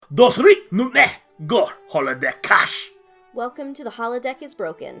dos, ri, nune, gor, holodeck, cash. Welcome to The Holodeck is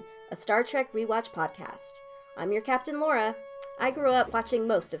Broken, a Star Trek rewatch podcast. I'm your Captain Laura. I grew up watching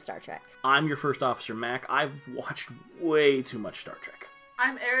most of Star Trek. I'm your first officer, Mac. I've watched way too much Star Trek.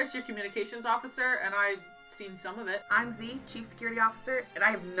 I'm Eris, your communications officer, and I've seen some of it. I'm Z, chief security officer, and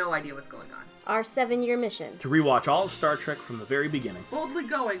I have no idea what's going on. Our 7-year mission. To rewatch all of Star Trek from the very beginning. Boldly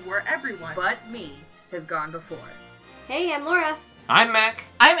going where everyone But me has gone before. Hey, I'm Laura. I'm Mac.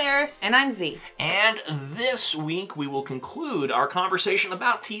 I'm Eris. And I'm Z. And this week we will conclude our conversation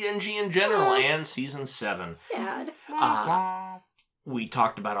about TNG in general and Season 7. Sad. We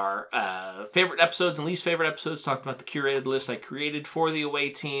talked about our favorite episodes and least favorite episodes, talked about the curated list I created for the away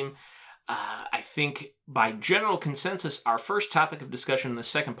team. I think by general consensus, our first topic of discussion in the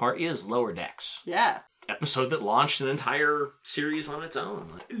second part is Lower Decks. Yeah. Episode that launched an entire series on its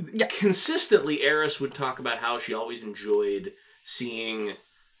own. Yeah. Consistently, Eris would talk about how she always enjoyed seeing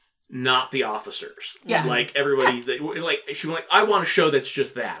not the officers. Yeah. Like everybody, like she was like, I want a show that's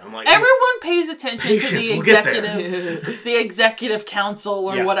just that. I'm like, everyone pays attention to the we'll get there. executive, the executive council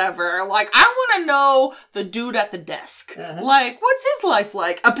or Yeah. whatever. Like, I want to know the dude at the desk. Like, what's his life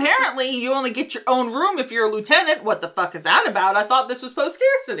like? Apparently, you only get your own room if you're a lieutenant. What the fuck is that about? I thought this was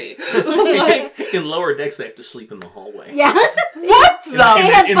post-scarcity. Like, in Lower Decks, they have to sleep in the hallway. Yeah. what the?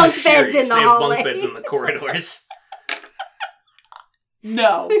 They have in bunk the beds in sherries. the They hallway. have bunk beds in the corridors.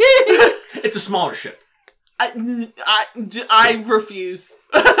 No. It's a smaller ship. I refuse.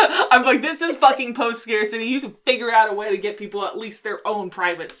 I'm like, this is fucking post-scarcity. You can figure out a way to get people at least their own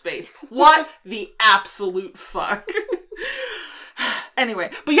private space. What the absolute fuck?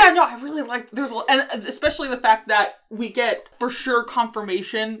 Anyway, but yeah, no, I really like, and especially the fact that we get for sure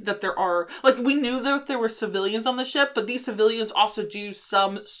confirmation that there are, like, we knew that there were civilians on the ship, but these civilians also do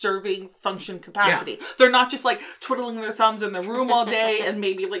some serving function capacity. Yeah. They're not just like twiddling their thumbs in their room all day and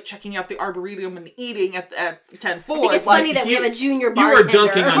maybe like checking out the Arboretum and eating at 10-4. I think it's funny that we have a junior You bartender. are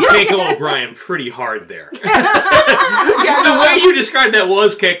dunking on Keiko O'Brien pretty hard there. The way you described that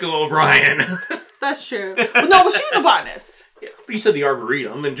was Keiko O'Brien. That's true. No, but she was a botanist. Yeah, but you said the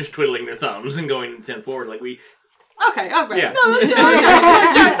Arboretum and just twiddling their thumbs and going 10 forward like we... Okay, all right. Yeah. No, that's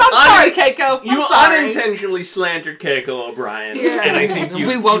I'm sorry, Keiko. You I'm sorry. unintentionally slandered Keiko O'Brien, Yeah. and I think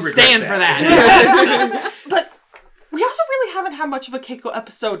We won't regret stand for that. But we also really haven't had much of a Keiko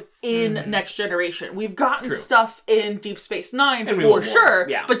episode in Next Generation. We've gotten stuff in Deep Space Nine And we for want more. sure,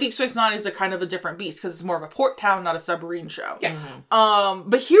 Yeah. but Deep Space Nine is a kind of a different beast because it's more of a port town, not a submarine show. Yeah.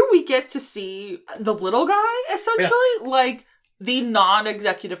 But here we get to see the little guy, essentially, like the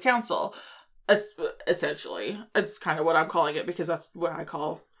non-executive council. Essentially, it's kind of what I'm calling it because that's what I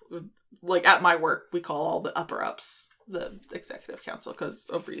call, like at my work, we call all the upper-ups the executive council because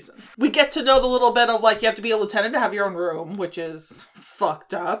of reasons. We get to know the little bit of like you have to be a lieutenant to have your own room, which is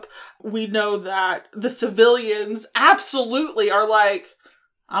fucked up. We know that the civilians absolutely are like,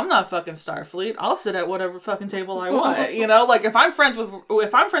 I'm not fucking Starfleet. I'll sit at whatever fucking table I want. You know, like if I'm friends with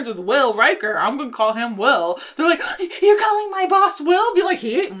Will Riker, I'm gonna call him Will. They're like, you're calling my boss Will? Be like,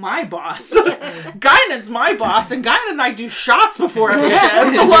 he ain't my boss. Guinan's my boss, and Guinan and I do shots before every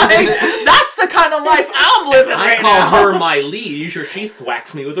shift. Like, that's the kind of life I'm living I right call now. her my liege, or she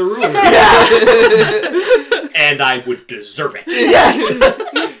thwacks me with a ruler. And I would deserve it. Yes.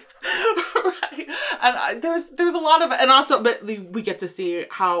 Right. And there's a lot of, and also, but we get to see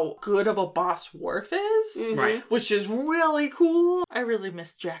how good of a boss Worf is, Right. which is really cool. I really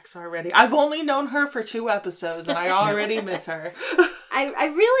miss Jax already. I've only known her for 2 episodes, and I already miss her.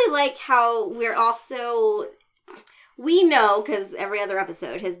 I really like how we're also... We know, because every other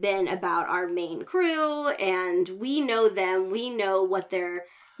episode has been about our main crew, and we know them, we know what their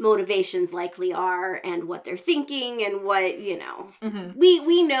motivations likely are, and what they're thinking, and what, you know,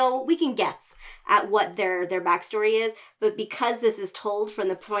 we know, we can guess at what their backstory is, but because this is told from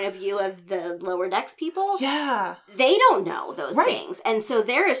the point of view of the Lower Decks people, Yeah. they don't know those Right. things, and so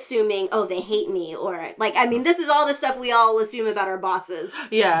they're assuming, oh, they hate me, or, like, I mean, this is all the stuff we all assume about our bosses.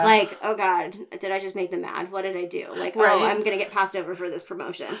 Yeah. Like, oh god, did I just make them mad? What did I do? Like, Right. oh, I'm gonna get passed over for this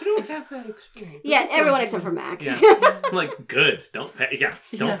promotion. I don't have that experience. Yeah, everyone except for Mac. Yeah. I'm like, good. Don't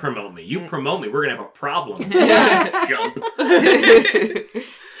promote me. You promote me, we're gonna have a problem. Jump.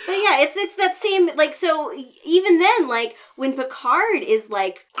 But yeah, it's that same, like, so even then, like, when Picard is,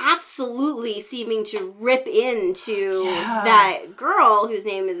 like, absolutely seeming to rip into that girl whose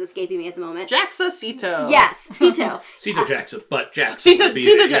name is escaping me at the moment. Jaxa Sito. Yes, Sito. Sito Jackson, but Jackson. Sito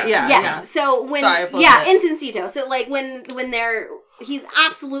Jaxa, yeah. Yes. So when, Sorry, I flipped yeah, it. Ensign Sito. So, like, when he's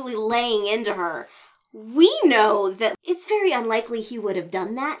absolutely laying into her, we know that it's very unlikely he would have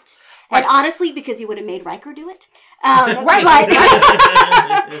done that. And honestly, because he would have made Riker do it. Right.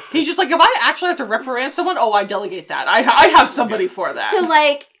 actually have to reprimand someone, I delegate that. I have somebody for that. So,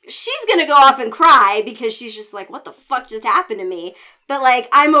 like, she's gonna go off and cry because she's just like, what the fuck just happened to me? But, like,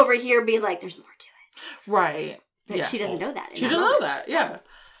 I'm over here being like, there's more to it. Right. But she doesn't know that. She doesn't know that, yeah.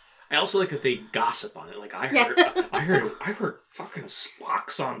 I also like that they gossip on it. Like I heard fucking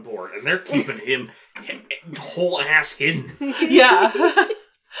Spock's on board, and they're keeping him whole ass hidden. Yeah.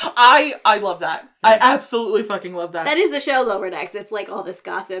 I love that. I absolutely fucking love that. That is the show, Lower Decks. It's like all this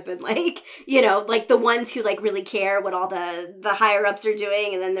gossip and like, you know, like the ones who like really care what all the higher ups are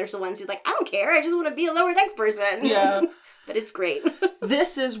doing, and then there's the ones who like, I don't care, I just want to be a Lower Decks person. Yeah. But it's great.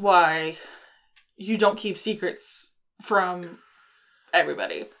 This is why you don't keep secrets from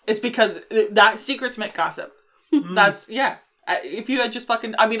everybody. It's because that secrets make gossip. That's, yeah. If you had just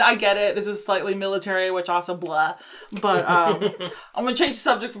fucking, I mean, I get it. This is slightly military, which also blah. But I'm going to change the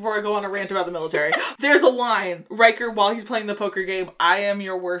subject before I go on a rant about the military. There's a line, Riker, while he's playing the poker game, I am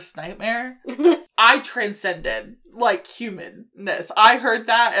your worst nightmare. I transcended, like, humanness. I heard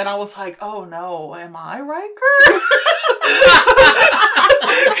that and I was like, oh no, am I Riker?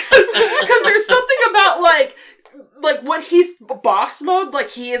 Because there's something about, like when he's boss mode, like,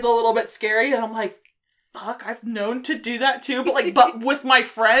 he is a little bit scary, and I'm like, fuck, I've known to do that too, but with my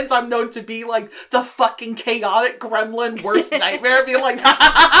friends, I'm known to be, like, the fucking chaotic gremlin worst nightmare, be like, ha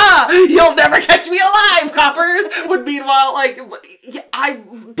ha ha ha, you'll never catch me alive, coppers, when meanwhile, like,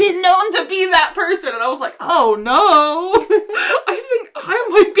 I've been known to be that person, and I was like, oh no, I think I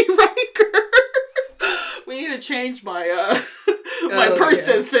might be Riker. We need to change my, my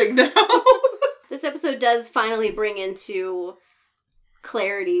person thing now. This episode does finally bring into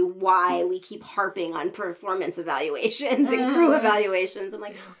clarity why we keep harping on performance evaluations and crew evaluations. I'm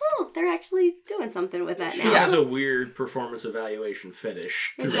like, oh, they're actually doing something with that now. She has a weird performance evaluation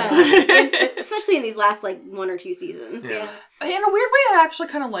fetish. It does. Especially in these last, like, 1 or 2 seasons. Yeah. In a weird way, I actually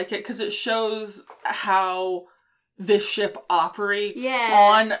kind of like it, because it shows how this ship operates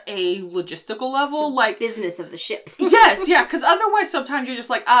on a logistical level, like business of the ship. Yes, yeah, because otherwise sometimes you're just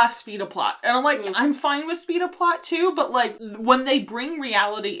like, speed of plot. And I'm like, I'm fine with speed of plot too, but like, when they bring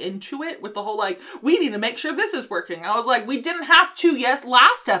reality into it with the whole like, we need to make sure this is working, I was like, we didn't have to yet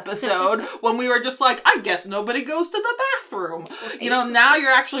last episode when we were just like, I guess nobody goes to the bathroom. You know, now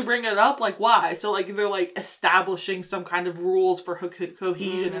you're actually bringing it up, like, why? So like, they're like establishing some kind of rules for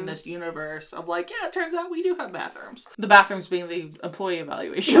cohesion in this universe. I'm like, yeah, it turns out we do have bathrooms. The bathrooms being the employee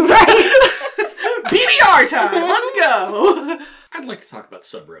evaluations. Right? BDR time! Let's go! I'd like to talk about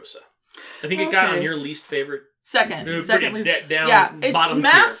Sub Rosa. I think it got on your least favorite. Second least. Down yeah, it's bottom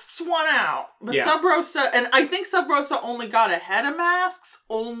Masks tier. Won out. But Sub Rosa, and I think Sub Rosa only got ahead of Masks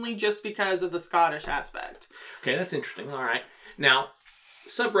only just because of the Scottish aspect. Okay, that's interesting. All right. Now,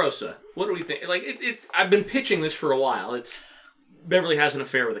 Sub Rosa, what do we think? Like, I've been pitching this for a while. It's Beverly has an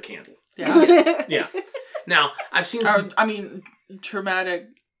affair with a candle. Yeah. Yeah. Now, I've seen traumatic,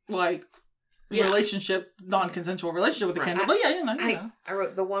 like, relationship, non-consensual relationship with the candle. But I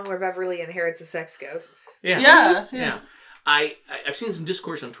wrote the one where Beverly inherits a sex ghost. Yeah. I've seen some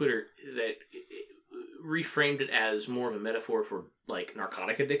discourse on Twitter that reframed it as more of a metaphor for, like,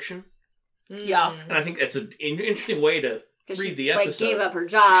 narcotic addiction. Yeah. And I think that's an interesting way to read the episode. Like, gave up her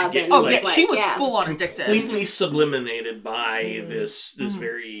job. She was full on addicted. Completely subliminated by this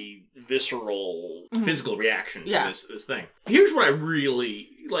very visceral physical reaction to this thing. Here's what I really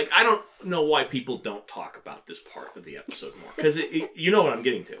like. I don't know why people don't talk about this part of the episode more, because you know what I'm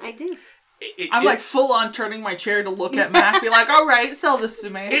getting to. I do. I'm like full on turning my chair to look at Mac, be like, all right, sell this to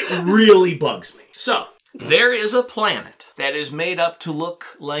me. It really bugs me. So, there is a planet that is made up to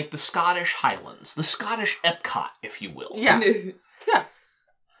look like the Scottish Highlands, the Scottish Epcot, if you will. Yeah. Yeah.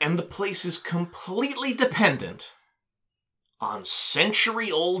 And the place is completely dependent on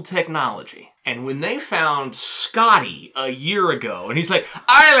century-old technology. And when they found Scotty a year ago, and he's like,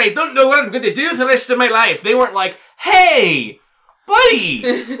 I don't know what I'm going to do the rest of my life, they weren't like, hey, buddy,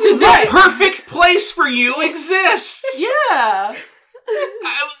 the perfect place for you exists. Yeah.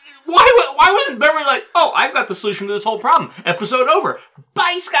 Why wasn't Beverly like, oh, I've got the solution to this whole problem. Episode over.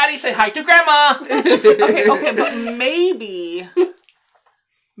 Bye, Scotty. Say hi to Grandma. Okay, but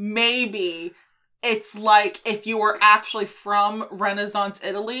maybe it's like if you were actually from Renaissance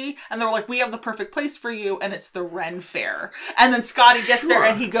Italy and they're like, we have the perfect place for you, and it's the Ren Fair. And then Scotty gets there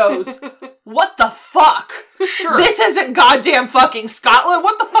and he goes, what the fuck? Sure. This isn't goddamn fucking Scotland.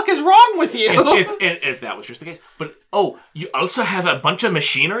 What the fuck is wrong with you? If that was just the case. But, you also have a bunch of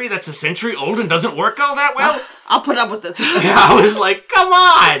machinery that's a century old and doesn't work all that well? I'll put up with it. I was like, come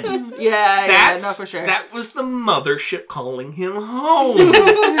on. Yeah, no, for sure. That was the mothership calling him home.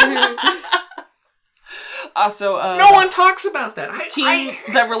 Also, No one talks about that. Teen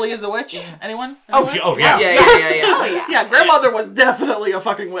Beverly is a witch. Anyone? Oh, yeah. Yeah, grandmother was definitely a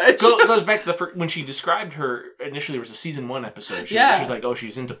fucking witch. Goes back to the first, when she described her initially. There was a season 1 episode. She was like, "Oh,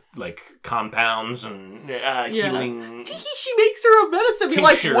 she's into like compounds and healing." She makes her a medicine. Be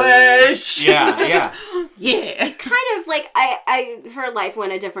like, Tinctures. witch. Yeah. Kind of like her life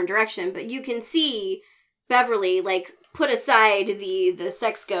went a different direction, but you can see Beverly like put aside the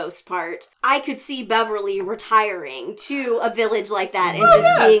sex ghost part. I could see Beverly retiring to a village like that and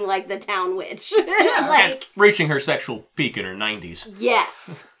just being like the town witch. And reaching her sexual peak in her 90s.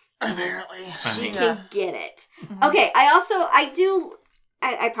 Yes. Apparently. She can get it. Mm-hmm. Okay,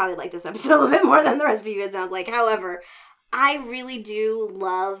 I probably like this episode a little bit more than the rest of you, it sounds like. However, I really do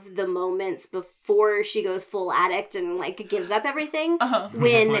love the moments before she goes full addict and like gives up everything.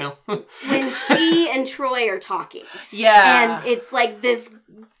 When she and Troy are talking. Yeah. And it's like this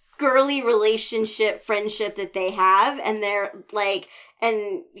girly relationship, friendship that they have, and they're like,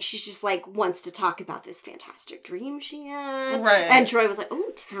 and she's just like wants to talk about this fantastic dream she had. Right. And Troy was like,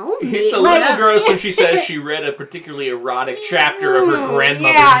 "Oh, tell me." It's a little gross when she says she read a particularly erotic chapter of her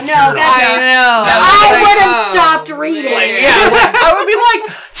grandmother's journal. I know. I would have stopped reading. I would be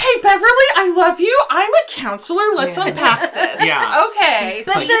like, "Hey, Beverly, I love you. I'm a counselor. Let's unpack this." Yeah. Okay.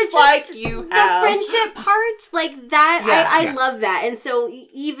 But the friendship parts, like that, I love that. And so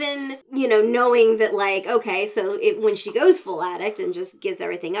even, knowing that, like, okay, so when she goes full addict and just gives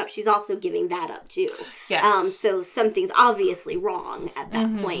everything up, she's also giving that up too. Yes. So something's obviously wrong at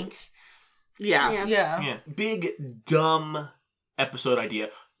that point. Yeah. Big dumb episode idea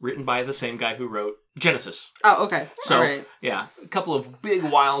written by the same guy who wrote Genesis. Oh, okay. So a couple of big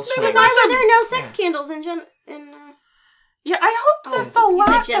wild swings. So why were there no sex candles in Yeah, I hope that's the last.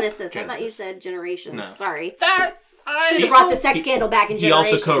 You said Genesis. I thought you said Generations. No. Sorry. Should have brought the sex scandal back in Generations.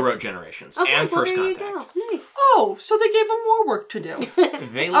 He also co-wrote Generations and First Contact. You go. Nice. Oh, so they gave him more work to do.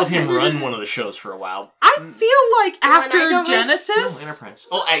 They let him run one of the shows for a while. I feel like after Genesis... No, Enterprise.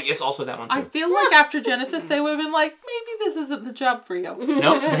 Oh, I guess also that one too. I feel like after Genesis, they would have been like, maybe this isn't the job for you.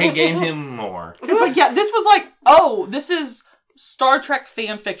 Nope, they gave him more. Because this was like, oh, this is Star Trek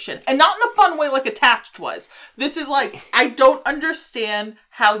fan fiction. And not in the fun way like Attached was. This is like, I don't understand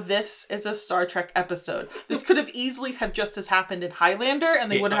how this is a Star Trek episode. This could have easily have just as happened in Highlander,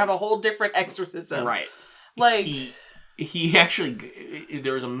 and they would have a whole different exorcism. Right. Like... He actually,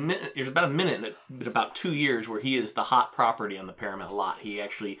 there's about a minute in about 2 years where he is the hot property on the Paramount lot. He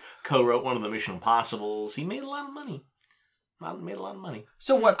actually co-wrote one of the Mission Impossibles. He made a lot of money.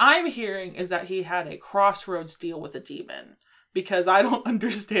 So what I'm hearing is that he had a crossroads deal with a demon. Because I don't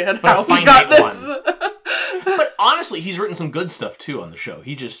understand how he got this. But honestly, he's written some good stuff too on the show.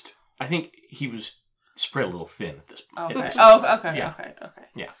 I think he was spread a little thin at this point. Okay. Okay.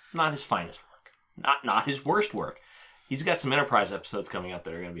 Yeah, not his finest work. Not his worst work. He's got some Enterprise episodes coming up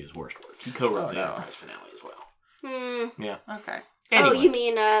that are going to be his worst work. He co-wrote the Enterprise finale as well. Yeah. Okay. Anyway. Oh, you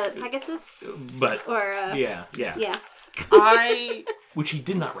mean Pegasus? But yeah. Which he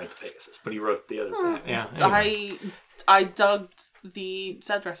did not write the Pegasus, but he wrote the other thing. Yeah. Anyway. I dug the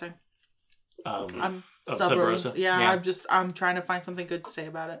set dressing. I'm Sub Rosa. Yeah, I'm trying to find something good to say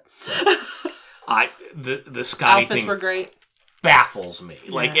about it. The Scotty outfits thing were great. Baffles me.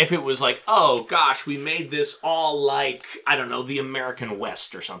 Like, if it was like, oh gosh, we made this all like, I don't know, the American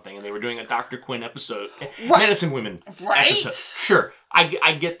West or something, and they were doing a Dr. Quinn episode, Medicine Women episode. Sure,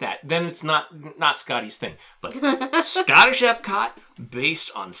 I get that. Then it's not Scotty's thing. But Scottish Epcot,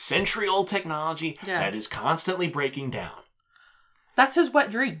 based on century-old technology that is constantly breaking down. That's his wet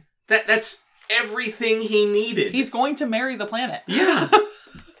dream. That's everything he needed. He's going to marry the planet. Yeah.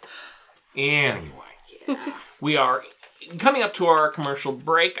 Anyway, we are coming up to our commercial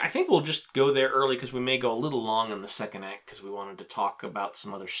break. I think we'll just go there early because we may go a little long in the second act because we wanted to talk about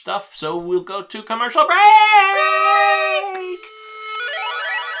some other stuff. So we'll go to commercial break!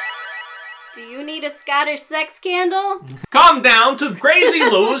 Do you need a Scottish sex candle? Come down to Crazy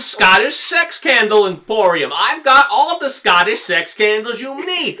Lou's Scottish Sex Candle Emporium. I've got all of the Scottish sex candles you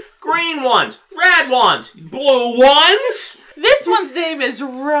need. Green ones, red ones, blue ones. This one's name is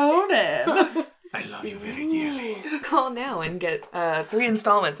Ronan. I love you very dearly. Call now and get 3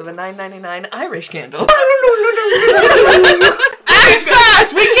 installments of a $9.99 Irish candle. Act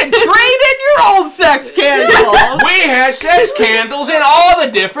fast! We can trade in your old sex candle! We have sex candles in all the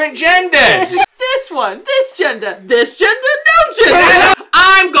different genders. This one, this gender, no gender!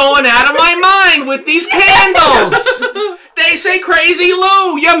 I'm going out of my mind with these candles! They say, Crazy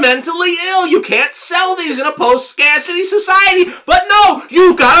Lou, you're mentally ill. You can't sell these in a post-scarcity society. But no,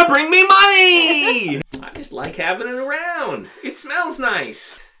 you gotta bring me money! I just like having it around. It smells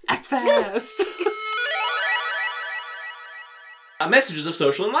nice. Act fast. Messages of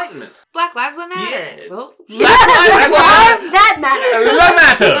social enlightenment. Black Lives Matter. Yeah. Well, Why does that matter?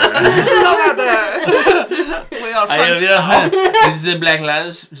 We are French now. Is Black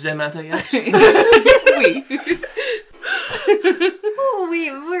Lives Matter, yes? Oh,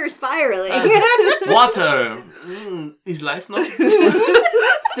 we're spiraling. Water is life, no?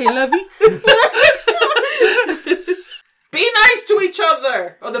 C'est la vie. Be nice to each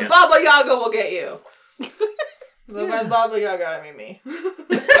other, or the Baba Yaga will get you. Look at Baba Yaga, I mean me.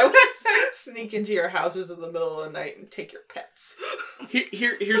 I would sneak into your houses in the middle of the night and take your pets.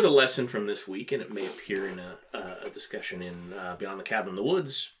 Here's a lesson from this week, and it may appear in a discussion in Beyond the Cabin in the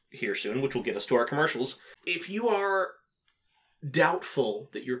Woods here soon, which will get us to our commercials. If you are doubtful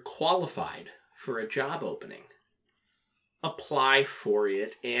that you're qualified for a job opening, apply for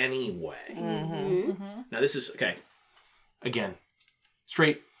it anyway. Mm-hmm. Now this is, okay, again,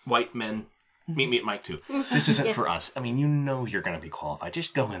 straight white men, meet me at Mike too. This isn't for us. I mean, you know you're going to be qualified.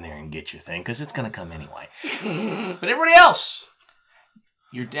 Just go in there and get your thing, because it's going to come anyway. But everybody else,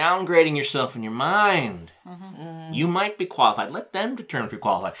 you're downgrading yourself in your mind. You might be qualified. Let them determine if you're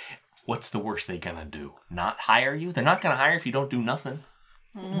qualified. What's the worst they're going to do? Not hire you? They're not going to hire if you don't do nothing.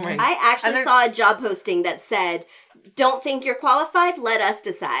 right. I actually saw a job posting that said, "Don't think you're qualified, let us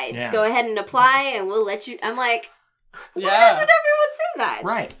decide. Yeah. Go ahead and apply and we'll let you." I'm like, why Yeah. doesn't everyone say that?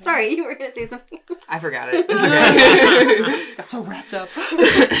 Right. Sorry, you were going to say something. I forgot it. It's okay. Got so wrapped up.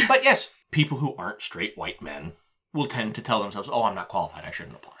 But yes, people who aren't straight white men will tend to tell themselves, oh, I'm not qualified, I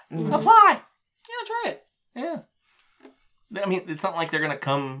shouldn't apply. Apply! Yeah, try it. Yeah. I mean, it's not like they're going to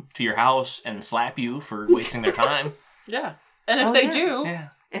come to your house and slap you for wasting their time. Yeah. And if Oh, they yeah. do, Yeah.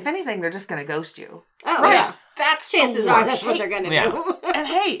 If anything, they're just gonna ghost you. Oh, Right. yeah. That's Chances are that's what they're going to Yeah. do. and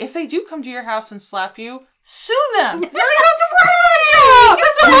hey, if they do come to your house and slap you, sue them. You don't have to worry about it.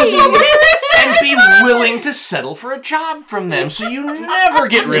 It's emotional manipulation. And be willing to settle for a job from them so you never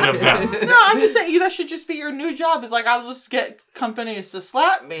get rid of them. No, I'm just saying that should just be your new job. Is like, I'll just get companies to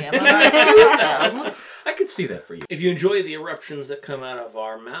slap me and then I sue them. I could see that for you. If you enjoy the eruptions that come out of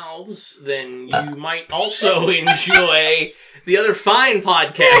our mouths, then you might also enjoy the other fine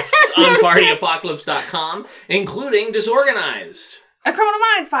podcasts on PartyApocalypse.com, including Disorganized. A Criminal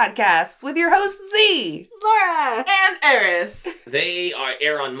Minds podcast with your host Z. Laura! And Eris. They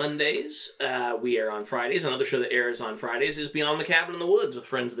air on Mondays. We air on Fridays. Another show that airs on Fridays is Beyond the Cabin in the Woods with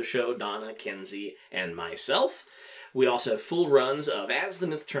friends of the show, Donna, Kenzie, and myself. We also have full runs of As the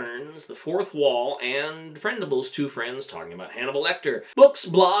Myth Turns, The Fourth Wall, and Friendables, two friends talking about Hannibal Lecter. Books,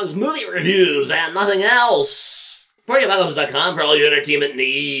 blogs, movie reviews, and nothing else. PartyApocalypse.com for all your entertainment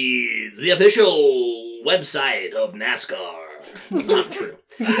needs. The official website of NASCAR. Not true.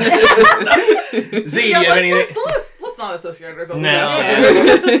 Z, do you have anything? Let's not associate ourselves No.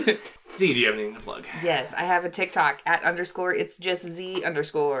 with that. Z, do you have anything to plug? Yes, I have a TikTok @ it's just Z_.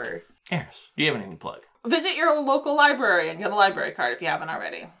 Harris, do you have anything to plug? Visit your local library and get a library card if you haven't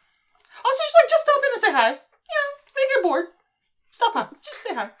already. Also, just stop in and say hi. You know, they get bored. Stop by. Just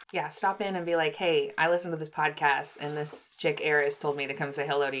say hi. Yeah, stop in and be like, hey, I listened to this podcast and this chick Eris told me to come say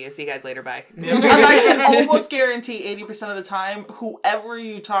hello to you. See you guys later. Bye. And I can almost guarantee 80% of the time, whoever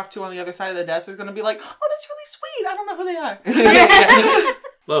you talk to on the other side of the desk is going to be like, oh, that's really sweet. I don't know who they are.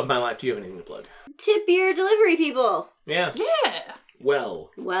 Love my life. Do you have anything to plug? Tip your delivery people. Yes. Yeah.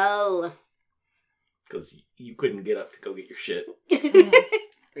 Well, because you couldn't get up to go get your shit.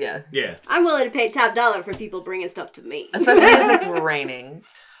 Yeah. Yeah. I'm willing to pay top dollar for people bringing stuff to me. Especially if it's raining.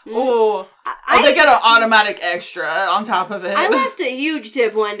 Oh, they get an automatic extra on top of it. I left a huge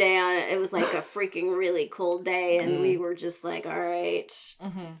tip one day on it. It was like a freaking really cold day, and we were just like, all right,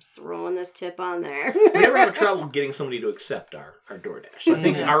 throwing this tip on there. We never have trouble getting somebody to accept our DoorDash. So I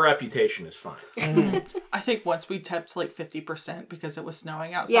think our reputation is fine. I think once we tipped like 50% because it was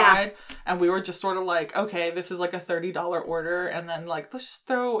snowing outside, and we were just sort of like, okay, this is like a $30 order, and then like, let's just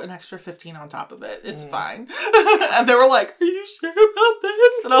throw an extra 15 on top of it. It's fine. And they were like, are you sure about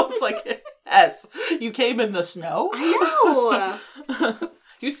this? And I was like, yes. You came in the snow? I know.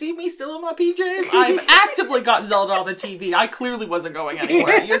 You see me still in my PJs? I've actively got Zelda on the TV. I clearly wasn't going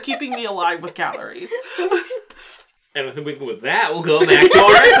anywhere. You're keeping me alive with calories. And I think with that, we'll go back to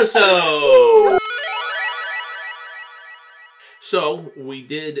our episode. So, we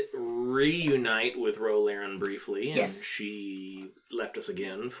did reunite with Rolaren briefly, and she left us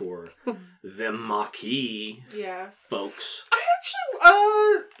again for the Maquis folks. I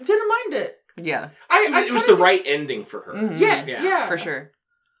actually didn't mind it. Yeah. It was the right ending for her. Mm-hmm. Yes, Yeah. yeah. For sure.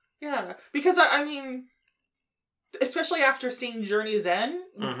 Yeah, because I mean, especially after seeing Journey's End,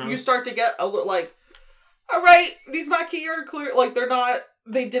 you start to get a little like, all right, these Maquis are clear, like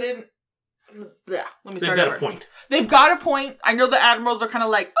they didn't let me They've start got over. a point. They've got a point. I know the admirals are kind of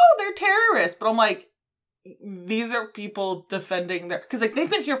like, oh, they're terrorists, but I'm like, these are people defending their, because like they've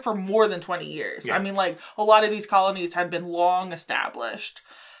been here for more than 20 years. Yeah. I mean, like a lot of these colonies have been long established.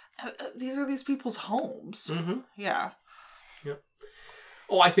 These are these people's homes. Mm-hmm. Yeah.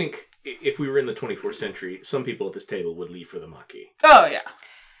 Oh, I think if we were in the 24th century, some people at this table would leave for the Maquis. Oh yeah.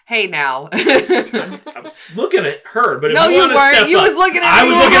 Hey, now. I was looking at her, but if No, you you want to step weren't. You up, was looking at I me.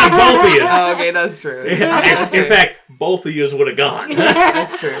 was looking at both of you. Oh, okay, that's true. That's In true. fact, both of you would have gone.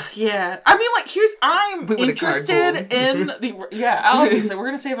 That's true. Yeah. I mean, like, I'm We would've interested carpooled. in the, yeah, obviously, we're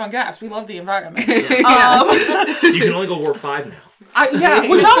going to save on gas. We love the environment. You can only go warp 5 now. Yeah,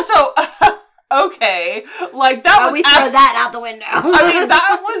 which also, okay, like, that was we throw that out the window. I mean,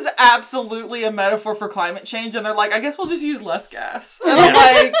 that was absolutely a metaphor for climate change, and they're like, I guess we'll just use less gas. And I'm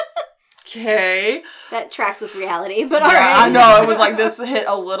like, okay. That tracks with reality, but Yeah, alright. I know, it was like, this hit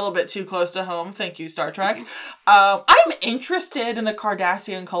a little bit too close to home. Thank you, Star Trek. I'm interested in the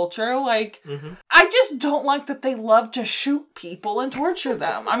Cardassian culture. Like, I just don't like that they love to shoot people and torture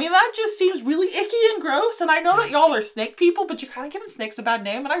them. I mean, that just seems really icky and gross, and I know that y'all are snake people, but you're kind of giving snakes a bad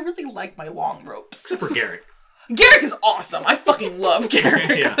name, and I really like my long ropes. Except for Garrick. Garrick is awesome. I fucking love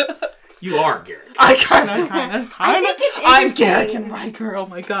Garrick. Yeah. You are Garrick. I kind of. I think it's I'm interesting. Garrick and Riker. Oh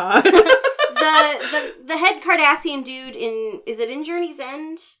my god. The head Cardassian dude is it in Journey's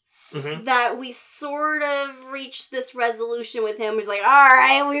End? Mm-hmm. That we sort of reached this resolution with him. He's like, all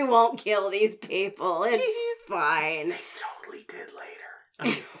right, we won't kill these people. It's fine. They totally did later.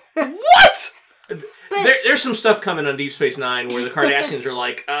 I mean, What? there's some stuff coming on Deep Space Nine where the Cardassians are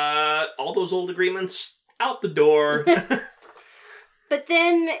like, all those old agreements out the door. But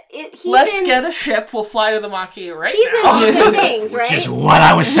then he's Let's in, get a ship. We'll fly to the Maquis right he's now. in Good Things, right? Which is what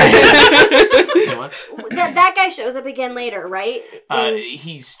I was saying. You know what? That guy shows up again later, right?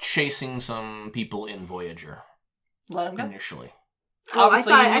 He's chasing some people in Voyager Let him go. initially.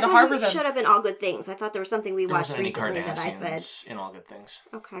 Obviously, you need to harbor he them. showed up in All Good Things. I thought there was something we There watched wasn't any recently that I said. Cardassians in All Good Things.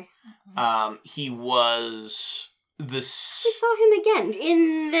 Okay. He was this. We saw him again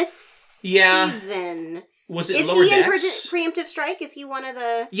in this season. Was it Is Lower he in Decks? Preemptive Strike? Is he one of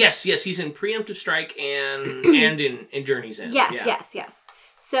the... Yes, he's in Preemptive Strike and in Journey's End. Yes.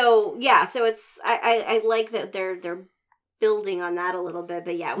 So it's I like that they're building on that a little bit,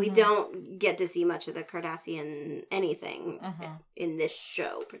 but yeah, we don't get to see much of the Cardassian anything in this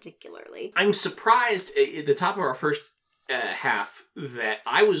show particularly. I'm surprised at the top of our first half that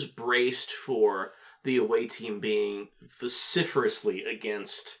I was braced for the away team being vociferously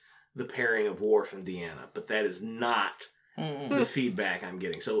against the pairing of Worf and Deanna, but that is not the feedback I'm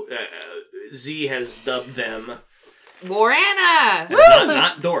getting. So Z has dubbed them Warana!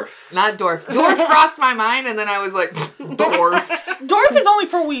 not Dorf. Not Dorf. Dorf crossed my mind, and then I was like, Dorf. Dorf is only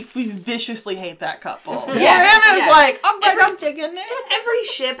for we viciously hate that couple. Yeah, Anna's yeah. like, I'm taking it. Every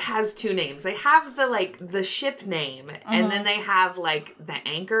ship has two names. They have the ship name, and then they have the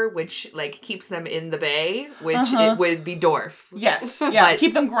anchor, which keeps them in the bay, which it would be Dorf. Yes, yeah, But-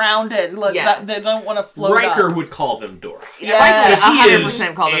 keep them grounded. Like, Yeah. they don't want to float Riker up. would call them Dorf. Yeah. Riker would He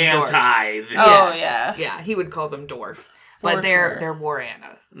 100% call them Dorf. anti. Oh yeah. Yeah, he would call them Dorf. For But they're sure.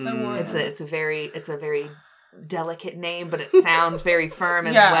 Warana. Mm. It's a very delicate name, but it sounds very firm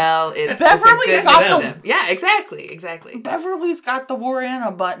as Yeah. well. It's Beverly's it's a good got mix of the- them. Yeah, exactly. Beverly's got the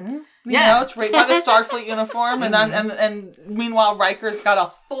Warana button. You Yeah. know, it's right by the Starfleet uniform, and meanwhile Riker's got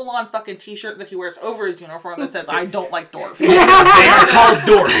a full-on fucking T-shirt that he wears over his uniform that says "I don't like Dorf." They are called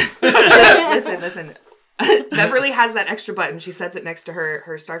Dorf. Listen. Beverly has that extra button. She sets it next to her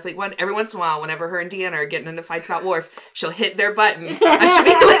Starfleet one. Every once in a while, whenever her and Deanna are getting into fights about Worf, she'll hit their button.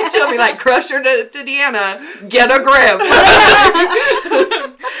 And she'll be like, crush her to Deanna, get a grip.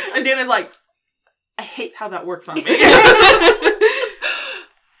 And Dana's like, I hate how that works on me.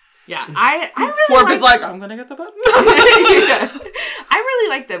 Yeah, I really Worf is like, I'm gonna get the button. I really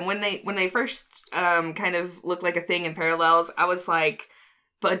like them when they first kind of looked like a thing in Parallels. I was like,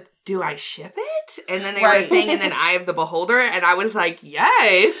 but do I ship it? And then they were a Right. thing, and then Eye of the Beholder, and I was like,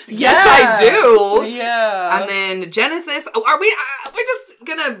 yes, Yeah. I do. Yeah. And then Genesis. Oh, are we? We're just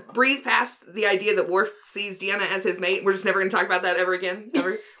gonna breeze past the idea that Worf sees Deanna as his mate. We're just never gonna talk about that ever again.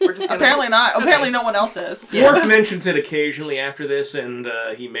 Ever. We're just gonna, Apparently not. Apparently no one else is. Yeah. Worf mentions it occasionally after this, and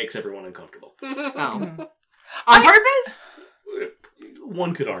he makes everyone uncomfortable. Oh. On purpose?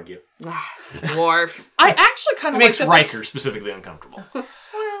 One could argue. Worf. I actually kind It of like makes that. Riker specifically uncomfortable.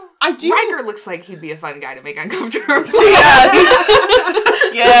 I do. Riker looks like he'd be a fun guy to make uncomfortable. Yeah.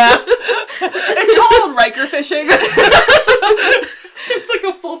 Yeah. It's called Riker fishing. It's like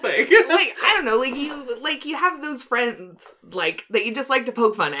a full thing. I don't know, you have those friends comments like that you just like to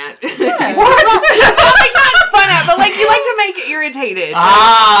poke fun at. Yeah. Like not fun at, but like you like to make irritated. You know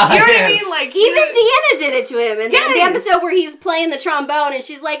what I mean? Like Even Deanna did it to him in the episode where he's playing the trombone and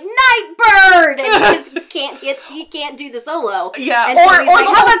she's like, Nightbird! And he can't do the solo. Yeah, and so he's like,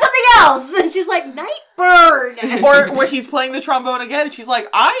 how about something else? And she's like, Nightbird! Or where he's playing the trombone again and she's like,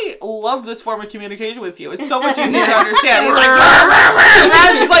 I love this form of communication with you. It's so much easier to understand. He's like,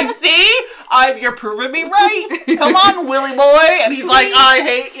 and she's like, see? You're proving me right. Come on, Willy boy. And he's like, I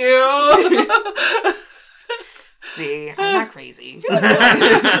hate you. See, I'm not crazy.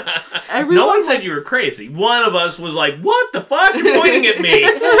 No one said you were crazy. One of us was like, what the fuck? You're pointing at me. You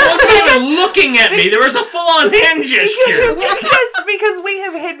weren't even looking at me. There was a full-on hand gesture. because we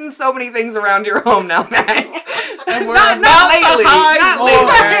have hidden so many things around your home now, Mac. And we're not lately. Not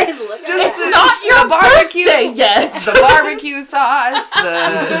lately. It's not your barbecue yet. The barbecue sauce,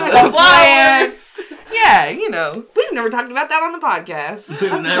 the plants. Yeah, you know. We've never talked about that on the podcast.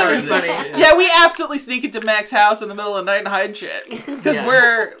 That's very funny. Yeah, we absolutely sneak into Mac's house in the middle of the night and hide shit.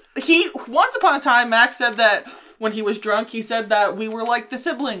 Because once upon a time, Mac said that when he was drunk, he said that we were like the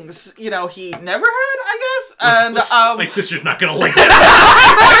siblings, he never had, I guess. And my sister's not gonna like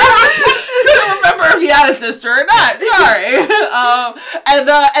that. Couldn't remember if he had a sister or not. Sorry.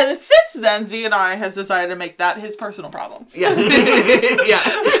 And since then, Z and I has decided to make that his personal problem. Yeah. Yeah.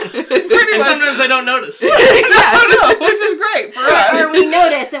 Pretty And much. sometimes I don't notice. No, which is great for us. Or we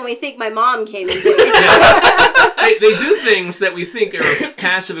notice and we think my mom came and did it. They do things that we think are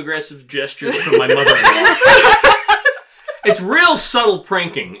passive-aggressive gestures from my mother-in-law. It's real subtle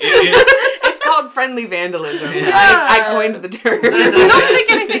pranking. It's called friendly vandalism. Yeah. I coined the term. We don't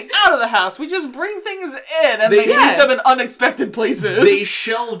take anything out of the house. We just bring things in and they leave them in unexpected places. They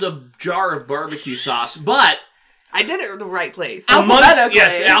shelved a jar of barbecue sauce, but I did it in the right place. Alphabetically.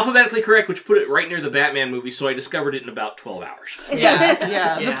 Yes, alphabetically correct, which put it right near the Batman movie, so I discovered it in about 12 hours. Yeah. The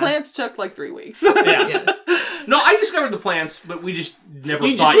Yeah. plants took like 3 weeks. Yeah. No, I discovered the plants, but we just never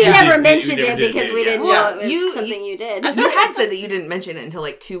We thought just- you never did- mentioned you it never did because we didn't Yeah. know it was something you did. You had said that you didn't mention it until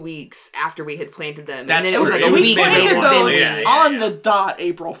like 2 weeks after we had planted them. That's and then it was true. like It a was week planted later. those Then Yeah. on the dot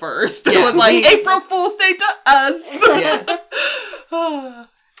April 1st. It Yeah. was like, Yes. April Fool's Day to us. Yeah.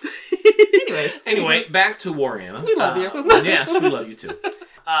 Anyway, back to Warriana. We love you. Yes, we love you too.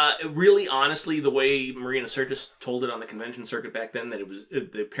 Really, honestly, the way Marina Sirtis told it on the convention circuit back then, that it was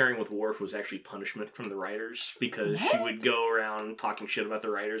the pairing with Worf was actually punishment from the writers, because she would go around talking shit about the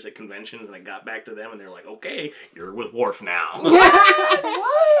writers at conventions, and it got back to them, and they're like, "Okay, you're with Worf now."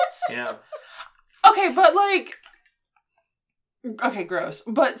 What? Yeah. Okay, but like, okay, gross.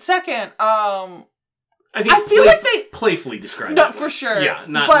 But second, I feel like they playfully described no it. for sure. Yeah,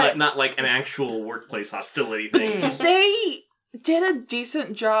 not like an actual workplace hostility thing. Just- They did a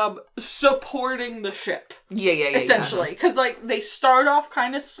decent job supporting the ship. yeah. Essentially, because like they start off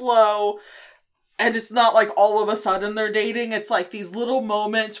kind of slow, and it's not like all of a sudden they're dating. It's like these little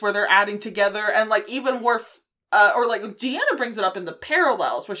moments where they're adding together, and like even Worf, or like Deanna brings it up in the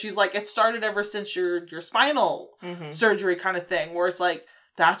parallels where she's like, it started ever since your spinal surgery kind of thing, where it's like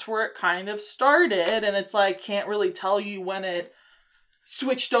that's where it kind of started, and it's like can't really tell you when it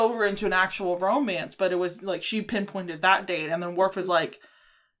switched over into an actual romance, but it was like she pinpointed that date, and then Worf was like,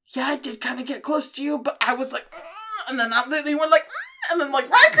 yeah, I did kind of get close to you, but I was like, and then they were like, and then like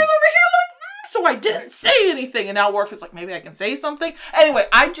Riker's over here like, so I didn't say anything, and now Worf is like, maybe I can say something. Anyway,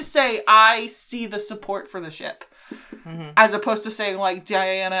 I just say I see the support for the ship, as opposed to saying like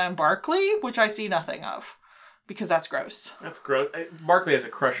Diana and Barclay, which I see nothing of. Because that's gross. That's gross. Barkley has a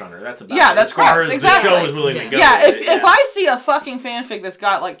crush on her. That's about Yeah, it. that's as far gross. as Exactly. the show is willing to go. Yeah, with it, if I see a fucking fanfic that's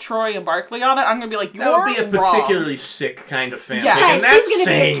got like Troy and Barclay on it, I'm gonna be like, you're that would be a wrong. particularly sick kind of fanfic. Yeah. and She's that's going to be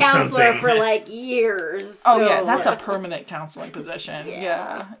saying his counselor something. for like years. Oh so- yeah, that's a permanent counseling position.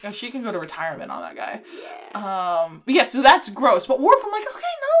 Yeah. She can go to retirement on that guy. But yeah, so that's gross. But Worf, I'm like, okay,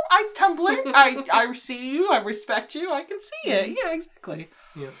 no, I Tumblr, I see you, I respect you, I can see it. Yeah, exactly.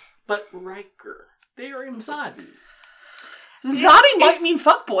 Yeah. But Riker, they are Imzadi. Zadi might mean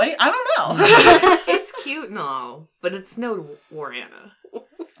fuckboy. I don't know. It's cute and all, but it's no Warriana.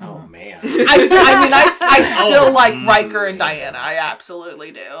 Oh man. I still Oh, like Riker and Diana. I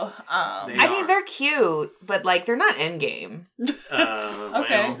absolutely do. I mean, they're cute, but like they're not endgame. Okay, Well, all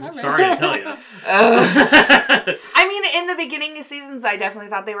right. sorry to tell you. I mean, in the beginning of seasons, I definitely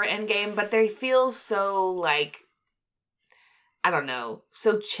thought they were endgame, but they feel so like, I don't know,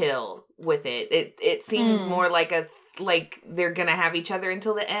 so chill with it. It seems more like like they're gonna have each other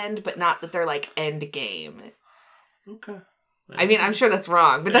until the end, but not that they're like end game. Okay. I mean, I'm sure that's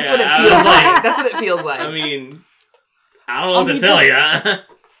wrong, but that's Yeah, what it I feels was like. like- That's what it feels like. I mean, I don't know what to tell you.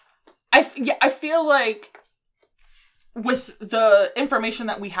 I feel like with the information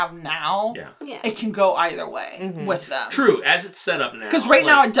that we have now, Yeah. it can go either way with them. True, as it's set up now. Because right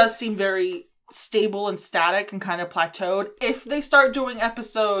now it does seem very stable and static and kind of plateaued. If they start doing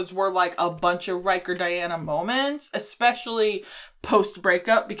episodes where like a bunch of Riker Diana moments, especially post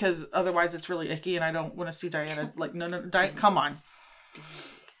breakup, because otherwise it's really icky and I don't want to see Diana like no come on.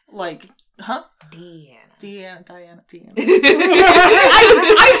 Like, huh? Diana. I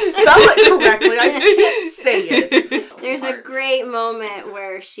spell it correctly. I just can't say it. There's a great moment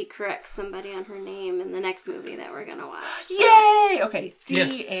where she corrects somebody on her name in the next movie that we're gonna watch. So. Yay! Okay,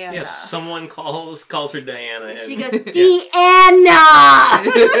 Deanna. Yes, someone calls her Diana. And she goes, Deanna!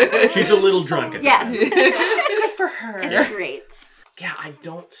 She's a little drunk at Yes. Good for her. It's great. Yeah, I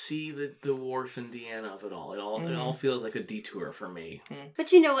don't see the Worf and Deanna of it all. It all feels like a detour for me.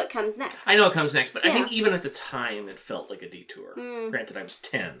 But you know what comes next. I know what comes next, but I think even at the time it felt like a detour. Granted, I was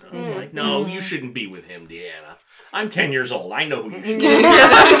 10. I was like, no, you shouldn't be with him, Deanna. I'm 10 years old. I know who you should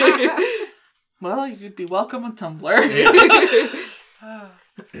be. Well, you'd be welcome on Tumblr. I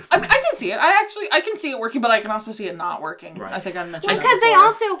can see it. I can see it working, but I can also see it not working. Right. I think I mentioned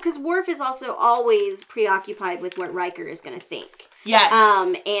that because Worf is also always preoccupied with what Riker is going to think. Yes.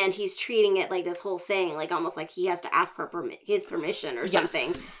 And he's treating it like this whole thing, like almost like he has to ask her his permission or something.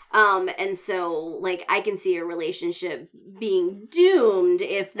 Yes. And so like I can see a relationship being doomed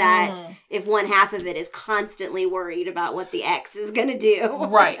if if one half of it is constantly worried about what the ex is going to do.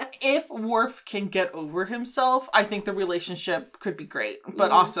 Right. If Worf can get over himself, I think the relationship could be great.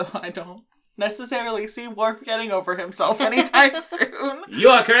 But also, I don't necessarily see Worf getting over himself anytime soon. You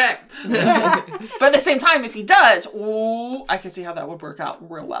are correct. But at the same time, if he does, I can see how that would work out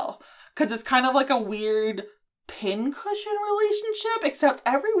real well. Because it's kind of like a weird pincushion relationship, except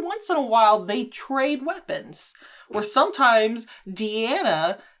every once in a while they trade weapons. Where sometimes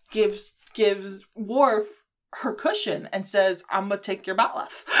Deanna gives Worf her cushion and says, I'm gonna take your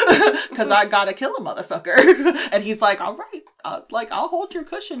Batleth because I gotta kill a motherfucker. And he's like, all right, I'll hold your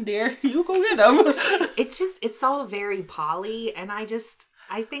cushion, dear. You go get him. It's all very poly, and I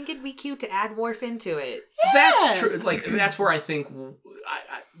think it'd be cute to add Worf into it. Yeah. That's true. Like, that's where I think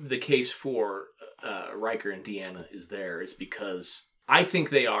the case for Riker and Deanna is there, is because I think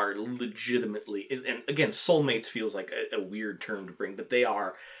they are legitimately, and again, soulmates feels like a weird term to bring, but they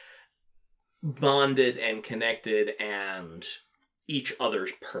are bonded and connected and each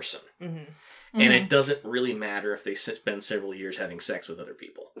other's person. And it doesn't really matter if they spend several years having sex with other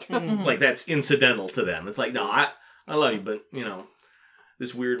people. Like, that's incidental to them. It's like, no, I love you, but, you know,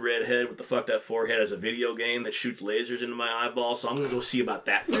 this weird redhead with the fucked up forehead has a video game that shoots lasers into my eyeball, so I'm going to go see about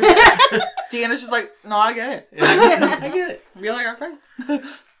that first. Deanna's just like, no, I get it. I get it. Be like our friend.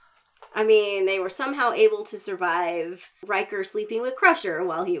 I mean, they were somehow able to survive Riker sleeping with Crusher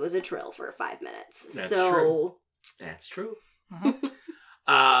while he was a Trill for 5 minutes. That's so true. That's true.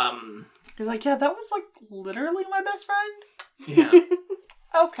 He's like, yeah, that was like literally my best friend. Yeah.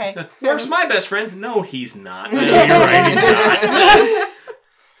 Okay. Worf's my best friend. No, he's not. No, you're right, he's not.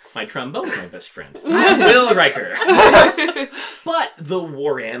 My trombone's my best friend. I'm Will Riker. But the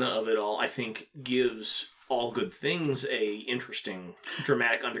Warana of it all, I think, gives all good things a interesting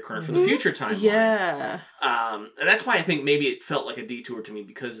dramatic undercurrent for the future timeline. Yeah. And that's why I think maybe it felt like a detour to me,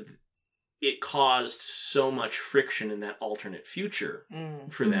 because it caused so much friction in that alternate future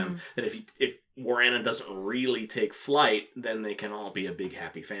for them that if Warana doesn't really take flight, then they can all be a big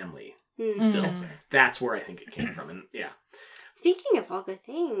happy family. Still, that's where I think it came from. And yeah. Speaking of all good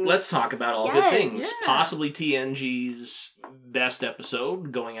things, Let's talk about all good things. Yeah. Possibly TNG's best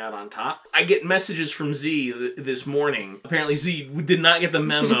episode going out on top. I get messages from Z this morning. Apparently Z did not get the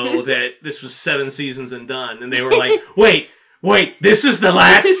memo that this was 7 seasons and done. And they were like, wait, this is the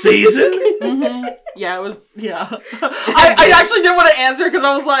last season? Yeah, it was, yeah. I actually didn't want to answer because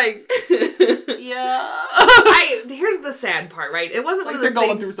I was like, yeah. Here's the sad part, right? It wasn't Like one of those they're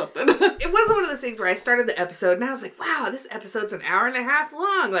going things. through something. It wasn't one of those things where I started the episode and I was like, wow, this episode's an hour and a half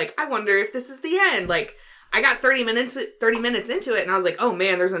long. Like, I wonder if this is the end. Like, I got 30 minutes into it and I was like, oh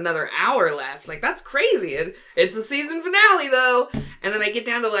man, there's another hour left. Like, that's crazy. It's a season finale though. And then I get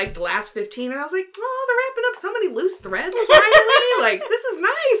down to like the last 15 and I was like, oh, they're wrapping up so many loose threads finally. Like, this is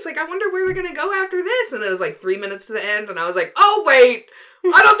nice. Like, I wonder where they're going to go after this. And then it was like 3 minutes to the end and I was like, oh wait,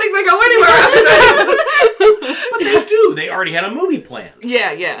 I don't think they go anywhere after this. But they do. They already had a movie plan.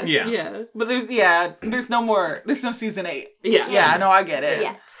 Yeah. Yeah. But there's no season 8. Yeah. Yeah, no, I get it.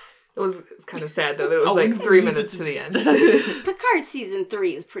 Yeah. It was kind of sad though that it was like 3 minutes to the end. Picard season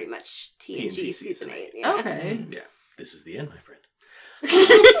 3 is pretty much TNG season 8. Yeah. Okay. Yeah. This is the end, my friend.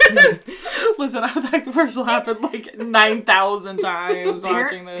 Listen, that commercial happened like 9,000 times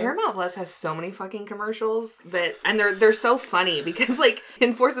watching this. Paramount Plus has so many fucking commercials and they're so funny because like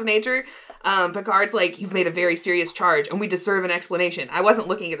in Force of Nature, Picard's like, you've made a very serious charge and we deserve an explanation. I wasn't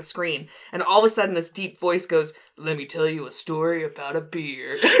looking at the screen. And all of a sudden this deep voice goes, let me tell you a story about a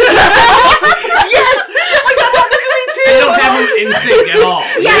beer. Yes! Shit like that happened to me too! They don't have him in sync at all.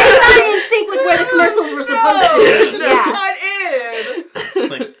 Yeah, it's not in sync with where the commercials were supposed to be. Yeah.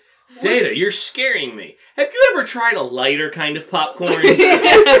 Like, Data, you're scaring me. Have you ever tried a lighter kind of popcorn?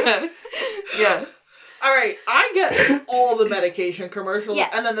 Yeah. All right, I get all the medication commercials, Yes.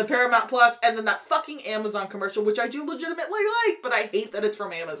 and then the Paramount Plus, and then that fucking Amazon commercial, which I do legitimately like, but I hate that it's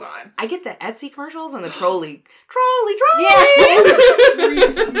from Amazon. I get the Etsy commercials and the trolley. Yeah.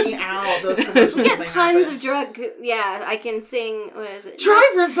 Freaks me out, those commercials. We get when they tons happen. of drug. Yeah, I can sing. What is it?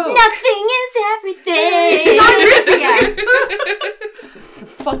 Driver vote! Nothing is everything.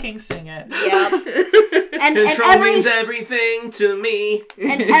 Fucking sing it. Yeah. And Control every means everything to me.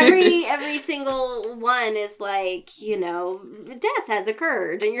 and every single one is like, death has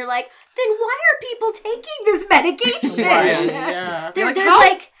occurred, and you're like, then why are people taking this medication? Right, yeah. There's How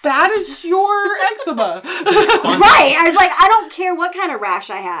like, bad is your eczema? right? I was like, I don't care what kind of rash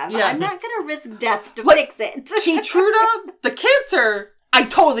I have. Yeah. I'm not gonna risk death to Like, fix it. Keytruda, the cancer, I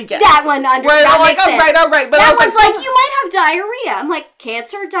totally get. That one Where that they're like, makes sense. all right, but that I was one's like, you might have diarrhea. I'm like,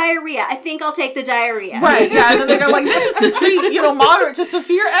 cancer, diarrhea. I think I'll take the diarrhea. Right, yeah, and then they're like, this is to treat, moderate to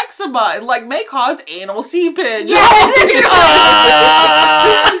severe eczema, and like may cause anal seepage. Yes.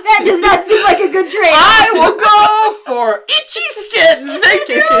 That does not seem like a good trade. I will go for itchy skin. Thank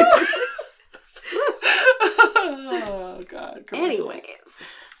you. Oh God. Commercials. Anyways.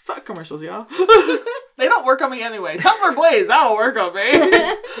 Fuck commercials, y'all. They don't work on me anyway. Tumblr Blaze, that'll work on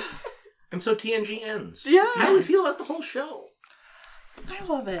me. And so TNG ends. Yeah. How do we feel about the whole show? I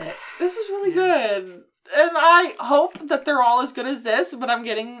love it. This was really good. And I hope that they're all as good as this, but I'm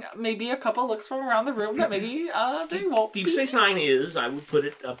getting maybe a couple looks from around the room that maybe they won't. Deep Space Nine is, I would put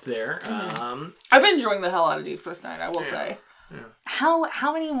it up there. I've been enjoying the hell out of Deep Space Nine, I will say.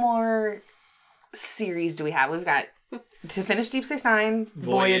 How many more series do we have? We've got to finish Deep Space Nine,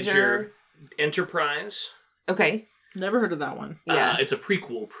 Voyager. Enterprise. Okay. Never heard of that one. Yeah. It's a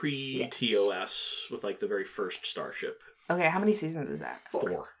prequel pre-TOS with like the very first starship. Okay, how many seasons is that?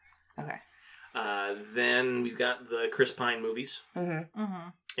 4. Okay. Then we've got the Chris Pine movies. Mm-hmm.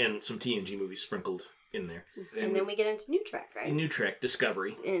 And some TNG movies sprinkled in there. And then we get into New Trek, right? New Trek,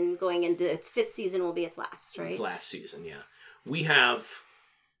 Discovery. And going into its 5th season will be its last, right? Its last season, yeah. We have...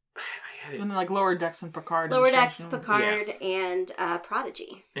 And then like Lower Decks and Picard. Lower and Decks, Strange Picard, and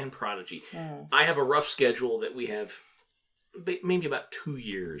Prodigy. And Prodigy. Mm. I have a rough schedule that we have maybe about 2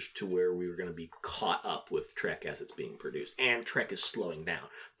 years to where we were going to be caught up with Trek as it's being produced. And Trek is slowing down.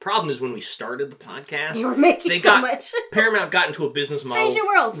 Problem is when we started the podcast, You were making much. Paramount got into a business model Strange New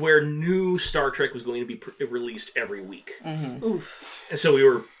Worlds. where new Star Trek was going to be released every week. Mm-hmm. Oof. And so we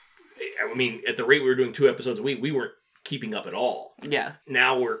were, at the rate we were doing 2 episodes a week, we weren't keeping up at all. Yeah.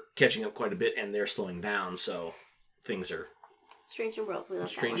 Now we're catching up quite a bit and they're slowing down, so things are... Strange New Worlds. We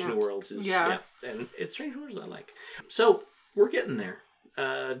left Strange that one New out. Worlds is... Yeah. And it's Strange New Worlds I like. So, we're getting there.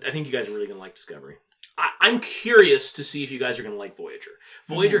 I think you guys are really going to like Discovery. I'm curious to see if you guys are going to like Voyager.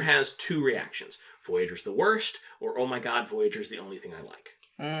 Voyager has 2 reactions. Voyager's the worst, or oh my god, Voyager's the only thing I like.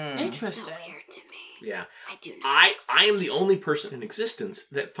 It's Interesting. so weird to me. Yeah. I do not. I am the only person in existence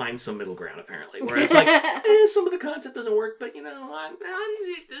that finds some middle ground, apparently. Where it's like, some of the concept doesn't work, but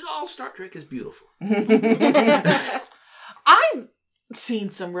all Star Trek is beautiful. I've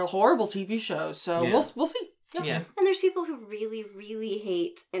seen some real horrible TV shows, so Yeah. we'll see. Yeah. And there's people who really, really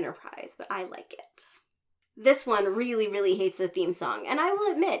hate Enterprise, but I like it. This one really, really hates the theme song, and I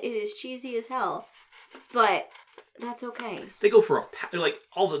will admit, it is cheesy as hell, but that's okay. They go for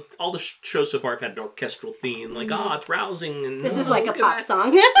all the shows so far have had an orchestral theme, like it's rousing and This is like a look at pop that.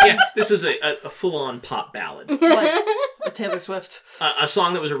 song. Yeah, this is a full-on pop ballad. Like a Taylor Swift. A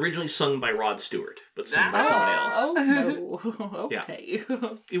song that was originally sung by Rod Stewart, but sung by somebody else. Oh, no. Okay.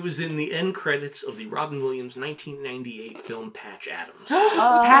 It was in the end credits of the Robin Williams 1998 film Patch Adams.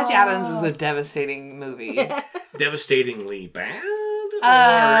 Patch Adams is a devastating movie. Devastatingly bad?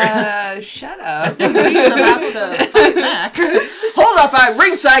 Shut up. He's about to fight back. Hold up, our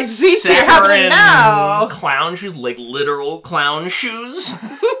ringside seats here happening now. Clown shoes, like literal clown shoes.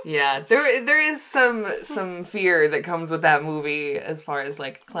 Yeah, there is some fear that comes with that movie as far as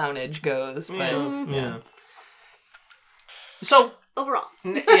like clownage goes, but Yeah. So, Overall,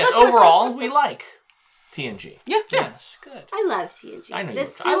 yes, overall, we like TNG. yeah. Yes, good. I love TNG. I know you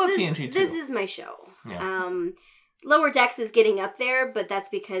do. I love TNG too. This is my show. Yeah. Lower Decks is getting up there, but that's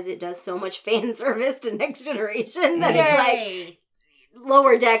because it does so much fan service to Next Generation that it's like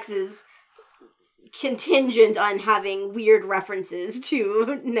Lower Decks is contingent on having weird references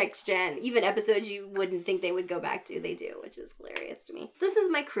to Next Gen. Even episodes you wouldn't think they would go back to, they do, which is hilarious to me. This is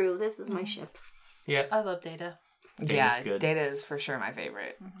my crew. This is my ship. Yeah. I love Data. Yeah, good. Data is for sure my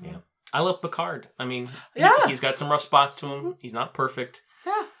favorite. Yeah. I love Picard. I mean, Yeah. he's got some rough spots to him. He's not perfect.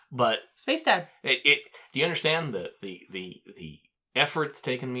 Yeah. But Space Dad. do you understand the effort it's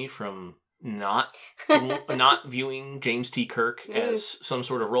taken me from not viewing James T. Kirk as some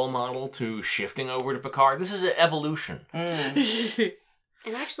sort of role model to shifting over to Picard? This is an evolution. And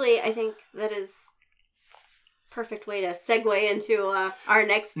actually, I think that is perfect way to segue into our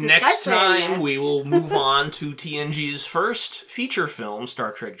next discussion. Next time, we will move on to TNG's first feature film,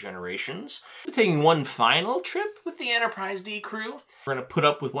 Star Trek Generations. We're taking one final trip with the Enterprise D crew. We're going to put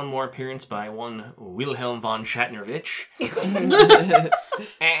up with one more appearance by one Wilhelm von Shatnervich.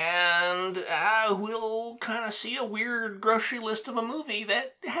 And we'll kind of see a weird grocery list of a movie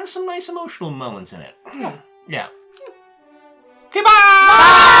that has some nice emotional moments in it. Yeah. Okay,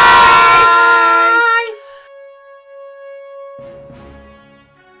 bye!